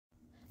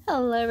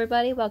Hello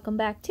everybody, welcome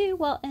back to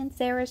Walt and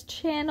Sarah's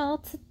channel.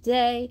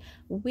 Today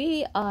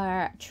we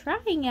are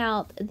trying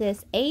out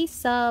this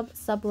A-Sub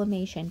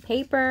sublimation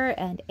paper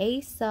and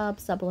A-Sub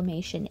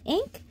sublimation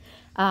ink.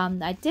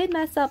 I did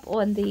mess up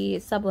on the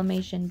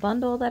sublimation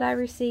bundle that I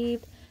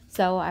received,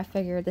 so I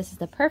figured this is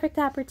the perfect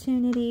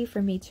opportunity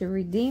for me to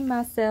redeem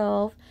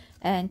myself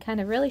and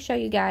kind of really show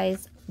you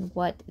guys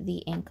what the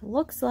ink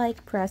looks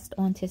like pressed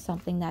onto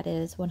something that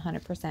is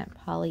 100%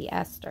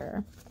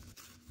 polyester.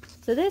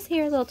 So this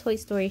here little Toy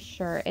Story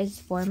shirt is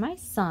for my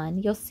son.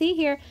 You'll see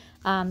here,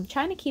 trying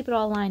to keep it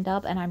all lined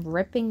up, and I'm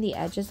ripping the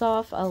edges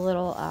off. A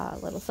little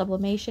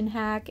sublimation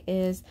hack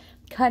is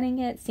cutting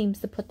it seems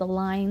to put the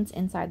lines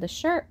inside the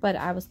shirt, but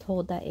I was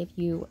told that if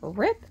you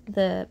rip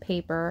the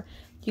paper,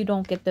 you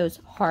don't get those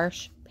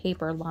harsh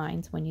paper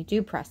lines when you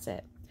do press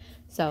it.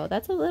 So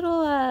that's a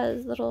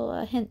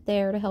little hint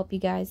there to help you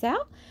guys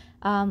out.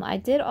 I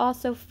did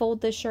also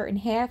fold this shirt in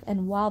half,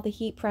 and while the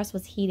heat press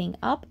was heating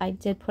up, I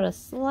did put a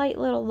slight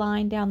little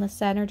line down the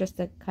center just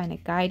to kind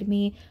of guide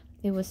me.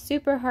 It was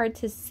super hard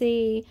to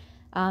see,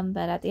 but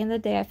at the end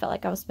of the day, I felt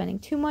like I was spending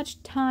too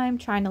much time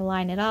trying to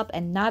line it up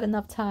and not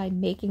enough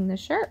time making the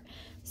shirt.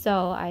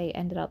 So I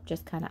ended up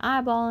just kind of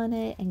eyeballing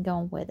it and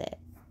going with it.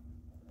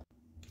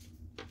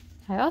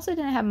 I also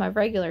didn't have my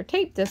regular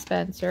tape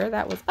dispenser.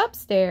 That was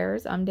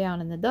upstairs. I'm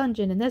down in the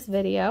dungeon in this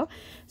video.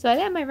 So I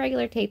didn't have my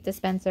regular tape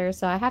dispenser,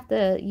 so I have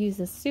to use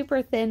a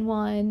super thin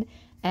one,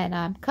 and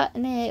I'm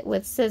cutting it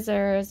with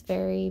scissors.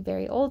 Very,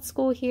 very old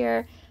school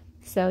here.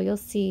 So you'll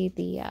see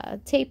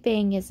the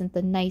taping isn't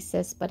the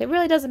nicest, but it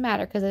really doesn't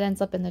matter because it ends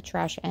up in the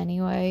trash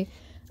anyway.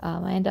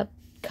 I end up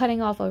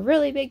cutting off a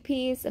really big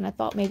piece, and I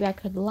thought maybe I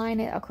could line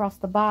it across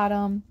the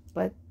bottom,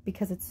 but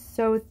because it's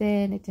so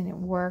thin, it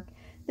didn't work.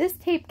 This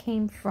tape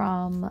came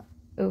from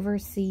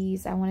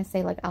overseas. I want to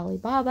say like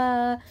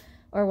Alibaba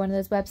or one of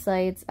those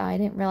websites. I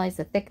didn't realize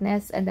the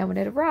thickness, and then when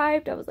it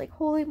arrived, I was like,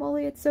 holy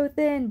moly, it's so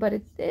thin, but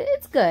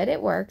it's good.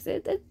 It works.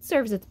 It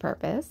serves its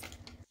purpose.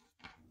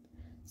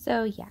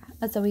 So yeah,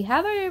 so we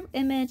have our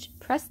image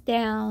pressed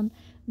down,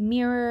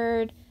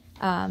 mirrored,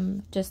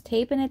 just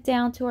taping it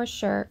down to our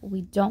shirt.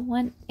 We don't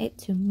want it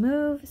to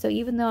move, so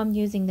even though I'm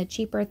using the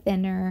cheaper,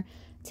 thinner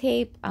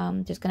tape,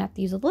 I'm just gonna have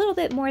to use a little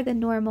bit more than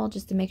normal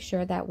just to make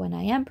sure that when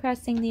I am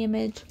pressing the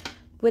image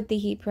with the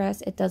heat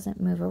press, it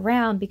doesn't move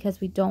around, because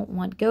we don't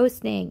want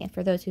ghosting. And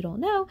for those who don't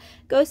know,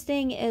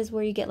 ghosting is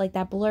where you get like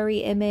that blurry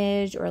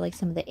image, or like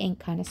some of the ink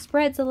kind of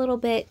spreads a little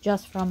bit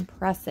just from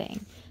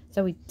pressing.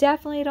 So we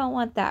definitely don't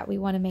want that. We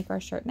want to make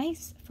our shirt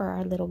nice for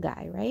our little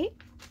guy, right?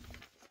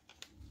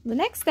 The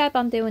next step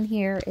I'm doing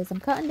here is I'm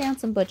cutting down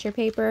some butcher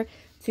paper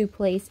to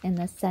place in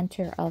the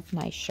center of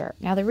my shirt.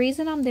 Now the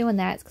reason I'm doing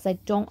that is because I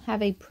don't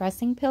have a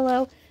pressing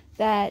pillow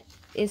that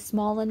is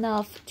small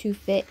enough to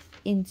fit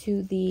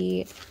into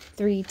the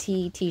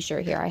 3T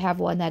t-shirt here. I have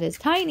one that is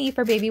tiny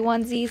for baby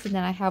onesies, and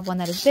then I have one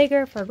that is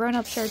bigger for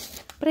grown-up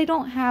shirts, but I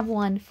don't have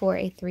one for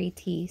a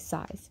 3T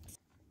size.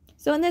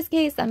 So in this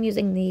case, I'm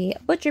using the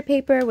butcher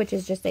paper, which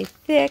is just a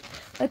thick,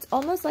 it's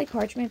almost like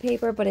parchment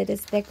paper, but it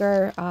is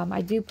thicker.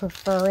 I do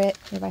prefer it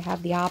if I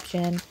have the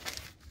option.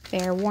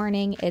 Fair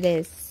warning, it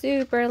is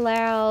super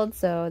loud,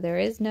 so there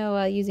is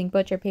no using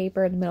butcher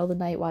paper in the middle of the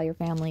night while your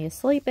family is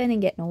sleeping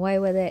and getting away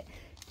with it.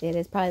 It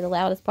is probably the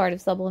loudest part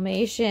of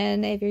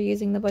sublimation if you're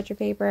using the butcher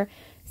paper.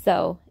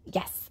 So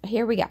yes,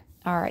 here we go.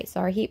 All right, so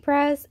our heat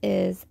press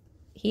is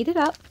heated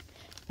up,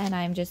 and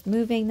I'm just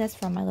moving this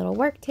from my little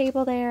work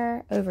table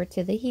there over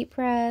to the heat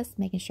press,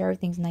 making sure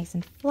everything's nice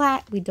and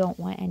flat. We don't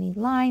want any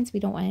lines. We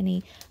don't want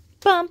any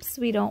bumps.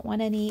 We don't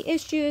want any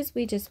issues.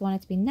 We just want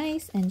it to be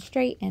nice and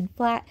straight and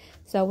flat.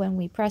 So when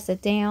we press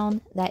it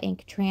down, that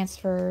ink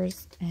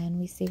transfers, and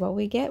we see what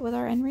we get with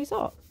our end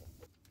result.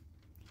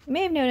 You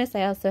may have noticed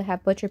I also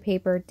have butcher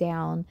paper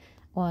down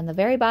on the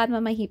very bottom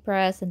of my heat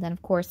press, and then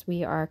of course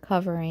we are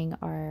covering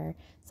our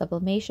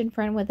sublimation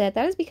front with it.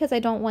 That is because I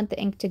don't want the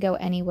ink to go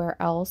anywhere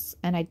else,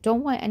 and I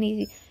don't want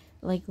any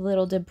like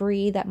little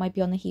debris that might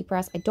be on the heat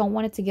press. I don't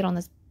want it to get on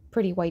this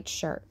pretty white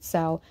shirt.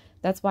 So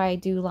that's why I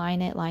do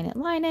line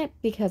it,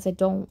 because I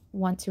don't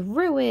want to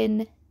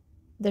ruin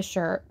the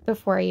shirt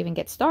before I even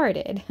get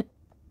started.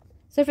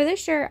 So for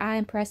this shirt,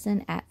 I'm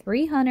pressing at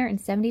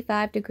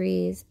 375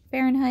 degrees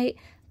Fahrenheit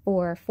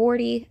for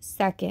 40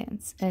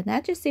 seconds. And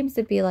that just seems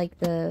to be like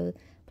the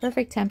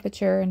perfect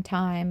temperature and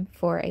time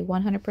for a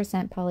 100%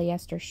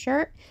 polyester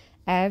shirt.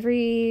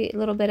 Every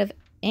little bit of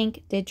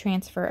ink did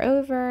transfer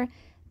over.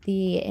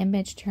 The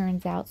image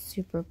turns out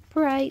super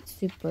bright,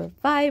 super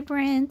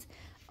vibrant.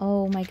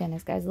 Oh my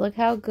goodness, guys, look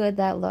how good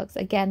that looks.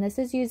 Again, this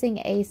is using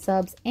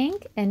A-Sub's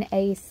ink and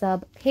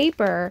A-Sub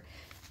paper,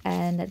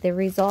 and the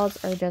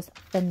results are just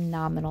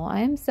phenomenal. I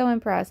am so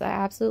impressed. I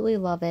absolutely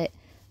love it.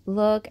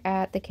 Look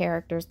at the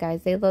characters,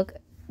 guys. It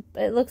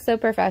looks so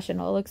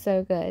professional. It looks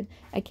so good.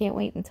 I can't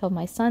wait until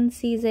my son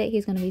sees it.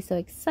 He's going to be so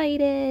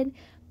excited.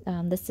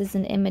 This is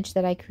an image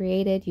that I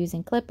created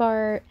using clip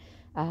art.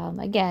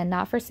 Again,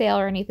 not for sale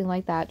or anything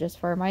like that, just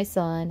for my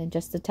son and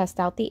just to test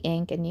out the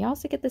ink. And you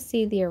also get to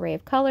see the array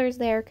of colors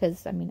there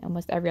because, I mean,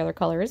 almost every other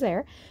color is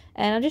there.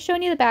 And I'm just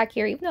showing you the back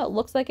here. Even though it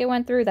looks like it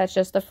went through, that's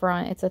just the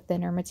front. It's a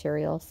thinner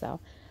material. So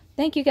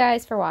thank you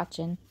guys for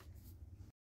watching.